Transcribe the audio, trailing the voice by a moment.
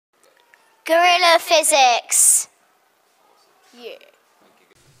Gorilla physics. Yeah.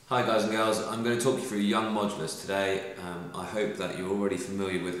 Hi guys and girls, I'm going to talk you through Young Modulus today. I hope that you're already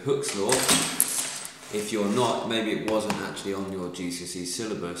familiar with Hooke's law. If you're not, maybe it wasn't actually on your GCSE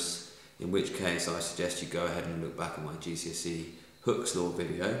syllabus, in which case I suggest you go ahead and look back at my GCSE Hooke's law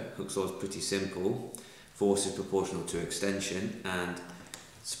video. Hooke's law is pretty simple. Force is proportional to extension, and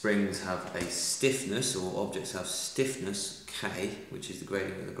springs have a stiffness, or objects have stiffness, K, which is the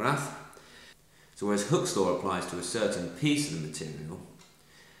gradient of the graph. So whereas Hooke's law applies to a certain piece of the material,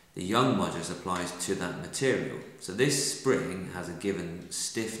 the Young modulus applies to that material. So this spring has a given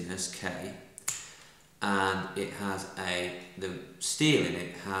stiffness, K, and it has the steel in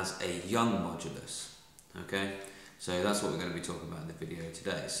it has a Young modulus. Okay, so that's what we're going to be talking about in the video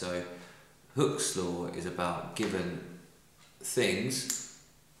today. So Hooke's law is about given things,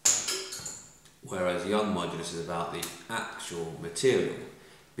 whereas Young modulus is about the actual material,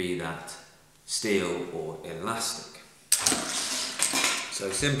 be that steel or elastic. So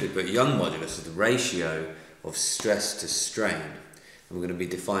simply put, Young modulus is the ratio of stress to strain, and we're going to be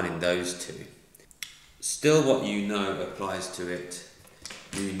defining those two. Still, what you know applies to it.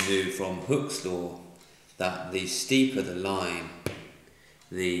 You knew from Hooke's law that the steeper the line,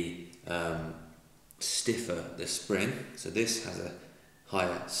 the stiffer the spring. So this has a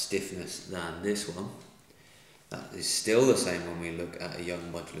higher stiffness than this one. That is still the same when we look at a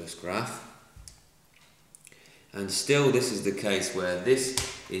Young modulus graph. And still this is the case where this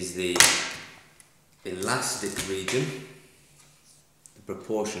is the elastic region, the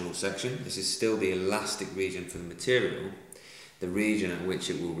proportional section. This is still the elastic region for the material, the region at which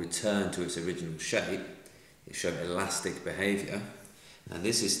it will return to its original shape. It shows elastic behaviour. And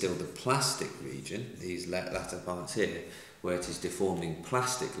this is still the plastic region, these latter parts here, where it is deforming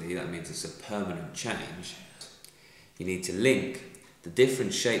plastically. That means it's a permanent change. You need to link the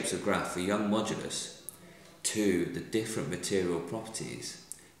different shapes of graph for Young modulus to the different material properties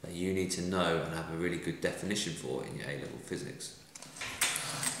that you need to know and have a really good definition for in your A-level physics.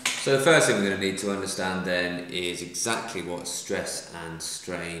 So the first thing we're going to need to understand then is exactly what stress and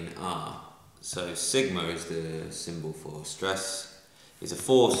strain are. So sigma is the symbol for stress. It's a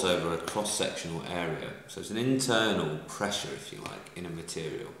force over a cross-sectional area. So it's an internal pressure, if you like, in a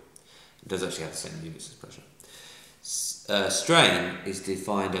material. It does actually have the same units as pressure. Strain is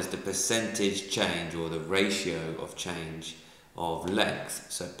defined as the percentage change, or the ratio of change of length.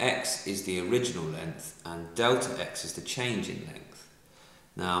 So x is the original length and delta x is the change in length.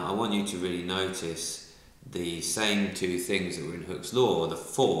 Now I want you to really notice the same two things that were in Hooke's law, the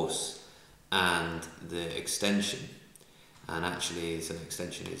force and the extension. And actually, so the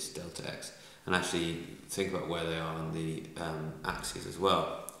extension is delta x. And actually think about where they are on the axes as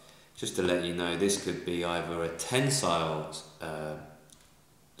well. Just to let you know, this could be either a tensile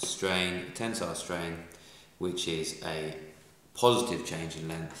strain, which is a positive change in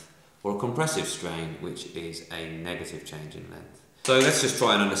length, or a compressive strain, which is a negative change in length. So let's just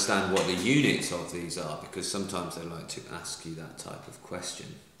try and understand what the units of these are, because sometimes they like to ask you that type of question.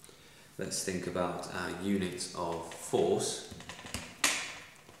 Let's think about our units of force,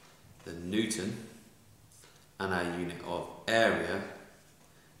 the Newton, and our unit of area,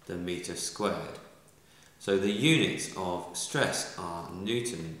 the metre squared. So the units of stress are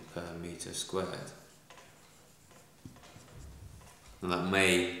Newton per metre squared. And that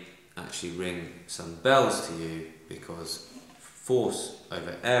may actually ring some bells to you, because force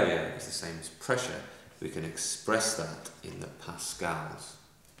over area is the same as pressure. We can express that in the pascals.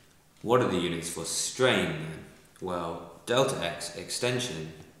 What are the units for strain then? Well, delta x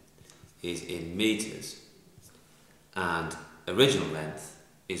extension is in metres, and original length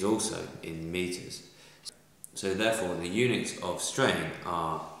is also in metres. So therefore the units of strain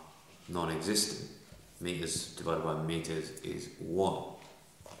are non-existent. Metres divided by metres is 1.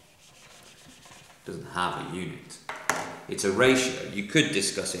 It doesn't have a unit. It's a ratio. You could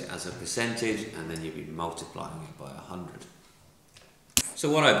discuss it as a percentage, and then you'd be multiplying it by 100. So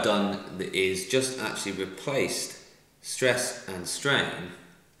what I've done is just actually replaced stress and strain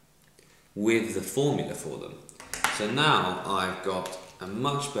with the formula for them. So now I've got a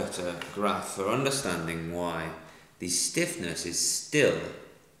much better graph for understanding why the stiffness is still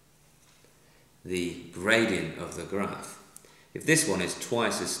the gradient of the graph. If this one is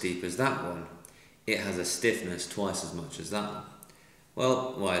twice as steep as that one, it has a stiffness twice as much as that one.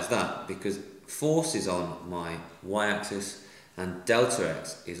 Well, why is that? Because force is on my y-axis and delta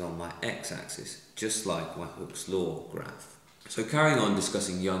x is on my x-axis, just like my Hooke's law graph. So carrying on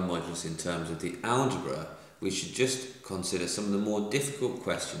discussing Young modulus in terms of the algebra, we should just consider some of the more difficult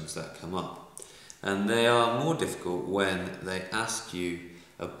questions that come up. And they are more difficult when they ask you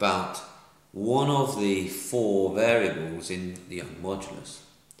about one of the 4 variables in the Young Modulus.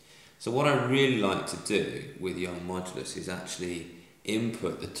 So what I really like to do with Young Modulus is actually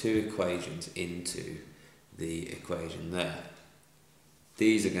input the 2 equations into the equation there.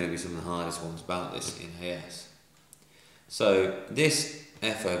 These are going to be some of the hardest ones about this in AS. So this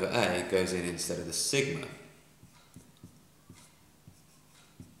F over A goes in instead of the sigma.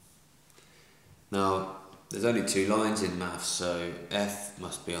 Now, there's only 2 lines in maths, so F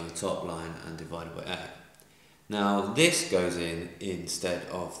must be on the top line and divided by A. Now, this goes in instead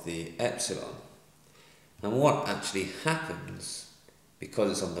of the epsilon. And what actually happens,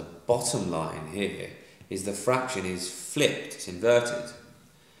 because it's on the bottom line here, is the fraction is flipped, it's inverted.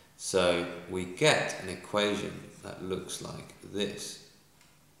 So we get an equation that looks like this.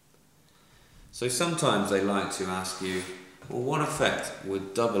 So sometimes they like to ask you, well, what effect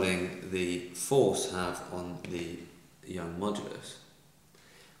would doubling the force have on the Young Modulus?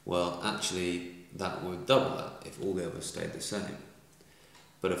 Well, actually, that would double that if all the others stayed the same.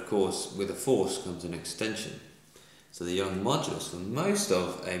 But of course, with a force comes an extension. So the Young Modulus for most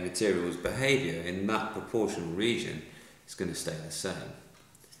of a material's behaviour in that proportional region is going to stay the same.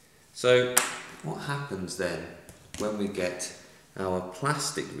 So what happens then when we get our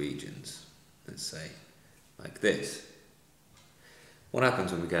plastic regions, let's say, like this? What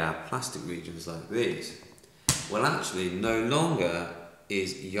happens when we get our plastic regions like these? Well, actually, no longer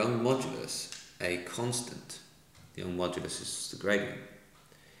is Young Modulus a constant. Young Modulus is the gradient.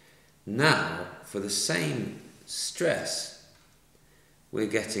 Now, for the same stress, we're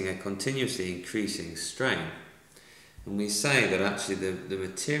getting a continuously increasing strain. And we say that actually the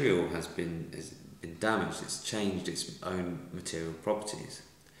material has been damaged, it's changed its own material properties.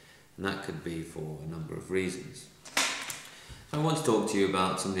 And that could be for a number of reasons. I want to talk to you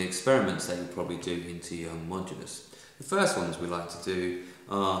about some of the experiments that you probably do into Young Modulus. The first ones we like to do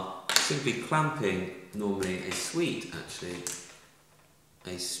are simply clamping, normally a sweet actually,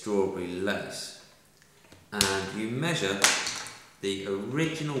 a strawberry lace. And you measure the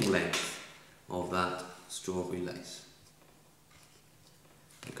original length of that strawberry lace.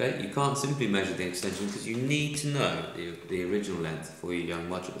 Okay, you can't simply measure the extension because you need to know the original length for your Young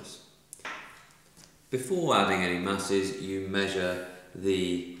Modulus. Before adding any masses, you measure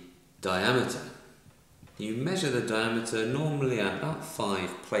the diameter. You measure the diameter normally at about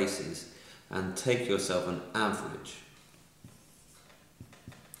 5 places and take yourself an average,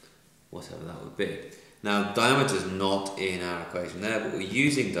 whatever that would be. Now, diameter is not in our equation there, but we're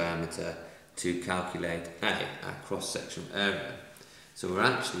using diameter to calculate our cross-sectional area. So we're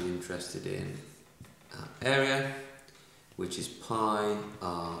actually interested in our area, which is pi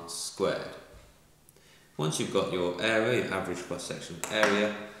r squared. Once you've got your area, your average cross-sectional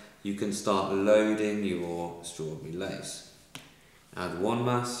area, you can start loading your strawberry lace. Add 1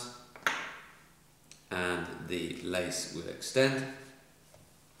 mass, and the lace will extend.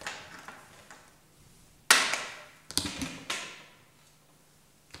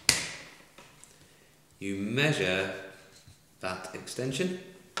 You measure that extension.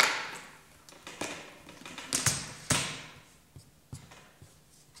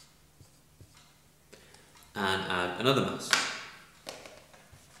 And add another mass.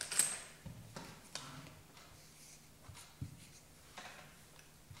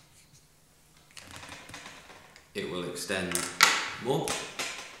 It will extend more.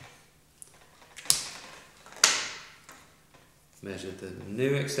 Measure the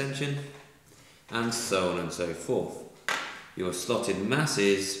new extension, and so on and so forth. Your slotted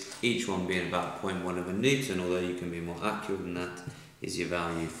masses, each one being about 0.1 of a newton, although you can be more accurate than that, is your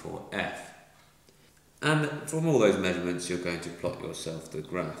value for F. And from all those measurements, you're going to plot yourself the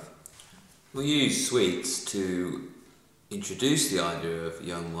graph. We use sweets to introduce the idea of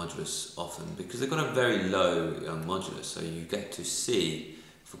Young Modulus often because they've got a very low Young Modulus, so you get to see,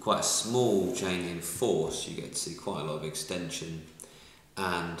 for quite a small change in force, you get to see quite a lot of extension,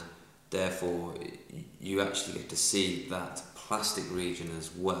 and therefore you actually get to see that plastic region as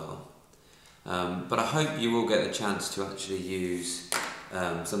well. But I hope you will get the chance to actually use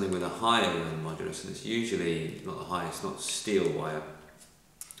something with a higher Young Modulus, and it's usually not the highest, not steel wire,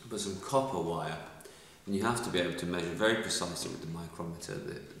 but some copper wire, and you have to be able to measure very precisely with the micrometer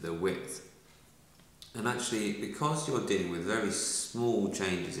the width. And actually, because you're dealing with very small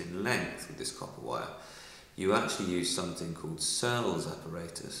changes in length with this copper wire, you actually use something called Searle's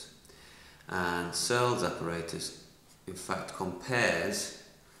apparatus. And Searle's apparatus, in fact, compares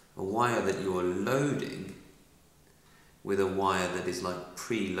a wire that you're loading with a wire that is like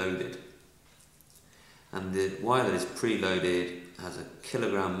preloaded. And the wire that is preloaded has a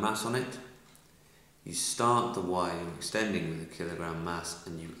kilogram mass on it. You start the wire extending with a kilogram mass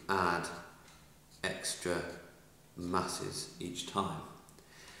and you add extra masses each time.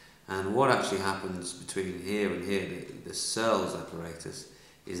 And what actually happens between here and here, the Searles apparatus,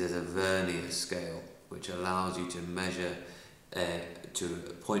 is there's a vernier scale which allows you to measure to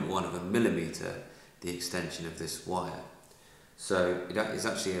 0.1 of a millimetre the extension of this wire. So it is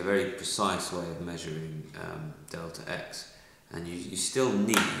actually a very precise way of measuring delta X, and you still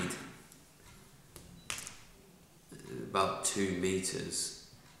need about 2 meters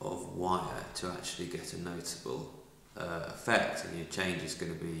of wire to actually get a noticeable effect, and your change is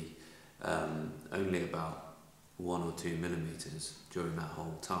going to be only about 1 or 2 millimeters during that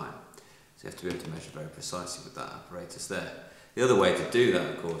whole time. So you have to be able to measure very precisely with that apparatus there. The other way to do that,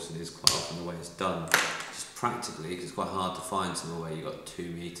 of course, and is quite often the way it's done, just practically, because it's quite hard to find somewhere where you've got 2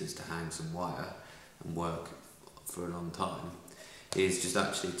 meters to hang some wire and work for a long time, is just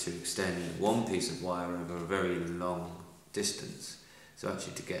actually to extend one piece of wire over a very long distance. So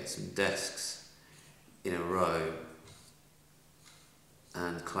actually to get some desks in a row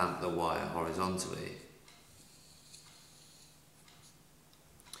and clamp the wire horizontally,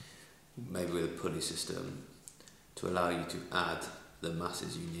 maybe with a pulley system, to allow you to add the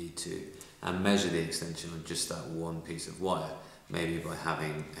masses you need to and measure the extension on just that one piece of wire, maybe by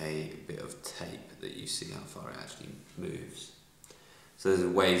having a bit of tape that you see how far it actually moves. So there's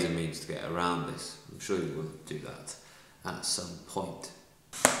ways and means to get around this. I'm sure you will do that at some point.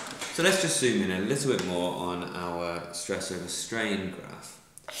 So let's just zoom in a little bit more on our stress over strain graph.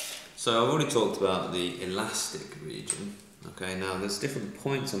 So I've already talked about the elastic region. Okay, now there's different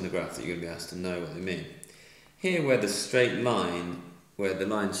points on the graph that you're going to be asked to know what they mean. Here, where the straight line, where the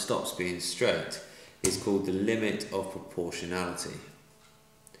line stops being straight, is called the limit of proportionality.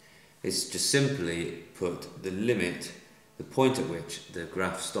 It's just simply put the limit, the point at which the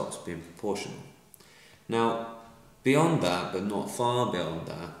graph stops being proportional. Now, beyond that, but not far beyond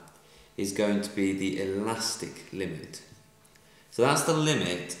that, is going to be the elastic limit. So that's the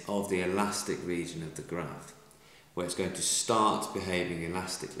limit of the elastic region of the graph, where it's going to start behaving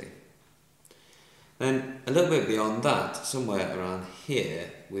elastically. Then a little bit beyond that, somewhere around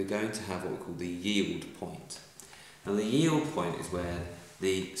here, we're going to have what we call the yield point. Now the yield point is where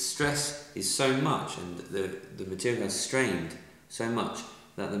the stress is so much and the material has strained so much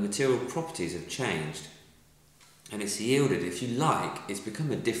that the material properties have changed, and it's yielded, if you like, it's become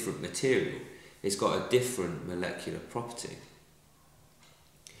a different material. It's got a different molecular property.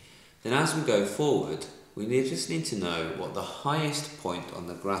 Then as we go forward, we just need to know what the highest point on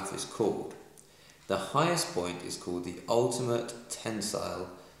the graph is called. The highest point is called the ultimate tensile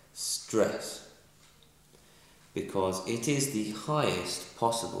stress, because it is the highest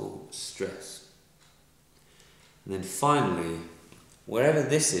possible stress. And then finally, wherever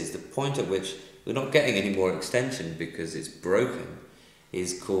this is, the point at which we're not getting any more extension because it's broken,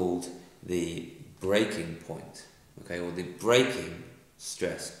 is called the breaking point, okay, or the breaking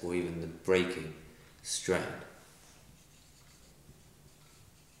stress, or even the breaking strain.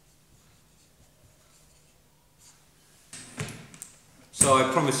 So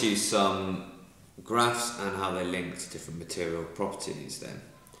I promised you some graphs and how they link to different material properties then.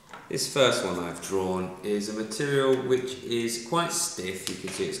 This first one I've drawn is a material which is quite stiff. You can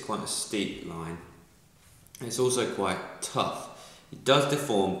see it's quite a steep line. It's also quite tough. It does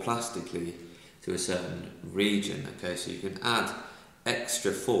deform plastically to a certain region, okay, so you can add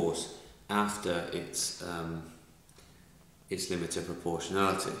extra force after its limit of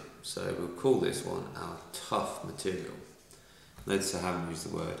proportionality. So we'll call this one our tough material. Notice I haven't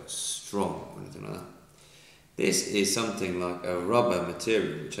used the word strong or anything like that. This is something like a rubber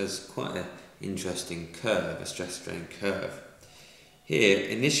material which has quite an interesting curve, a stress-strain curve. Here,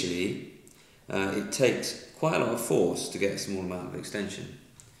 initially, it takes quite a lot of force to get a small amount of extension.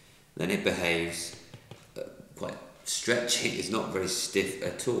 Then it behaves quite stretchy, it's not very stiff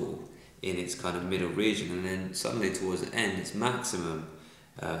at all in its kind of middle region, and then suddenly towards the end, its maximum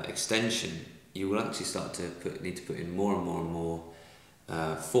extension, you will actually start to need to put in more and more and more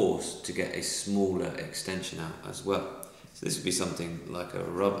force to get a smaller extension out as well. So this would be something like a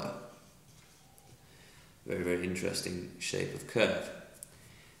rubber. Very, very interesting shape of curve.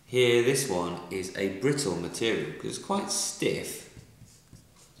 Here, this one is a brittle material because it's quite stiff.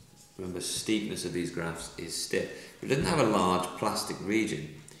 Remember, steepness of these graphs is stiff. It doesn't have a large plastic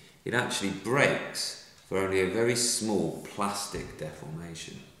region. It actually breaks for only a very small plastic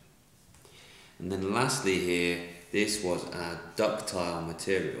deformation. And then lastly here, this was a ductile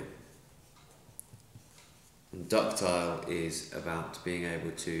material. And ductile is about being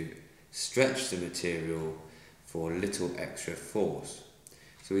able to stretch the material for little extra force.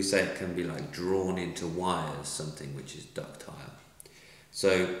 So we say it can be like drawn into wires, something which is ductile.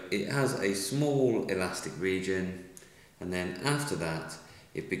 So it has a small elastic region, and then after that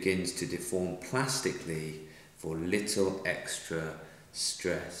it begins to deform plastically for little extra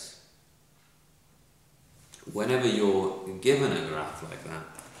stress. Whenever you're given a graph like that,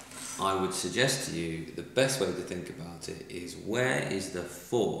 I would suggest to you the best way to think about it is, where is the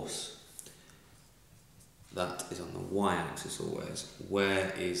force that is on the y-axis always?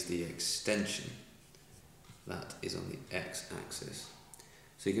 Where is the extension that is on the x-axis?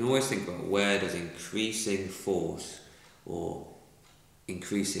 So you can always think about, where does increasing force or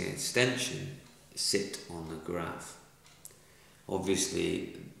increasing extension sit on the graph?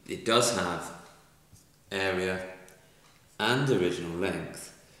 Obviously it does have area and original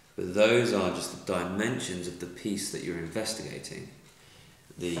length, but those are just the dimensions of the piece that you're investigating.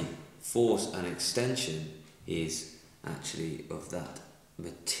 The force and extension is actually of that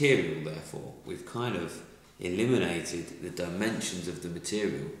material, therefore we've kind of eliminated the dimensions of the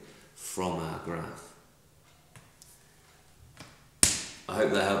material from our graph. I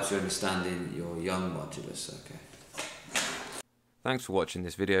hope that helps you understand in your Young Modulus. Okay. Thanks for watching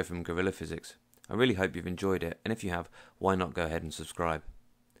this video from Gorilla Physics. I really hope you've enjoyed it, and if you have, why not go ahead and subscribe.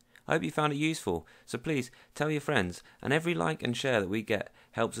 I hope you found it useful, so please tell your friends, and every like and share that we get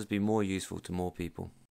helps us be more useful to more people.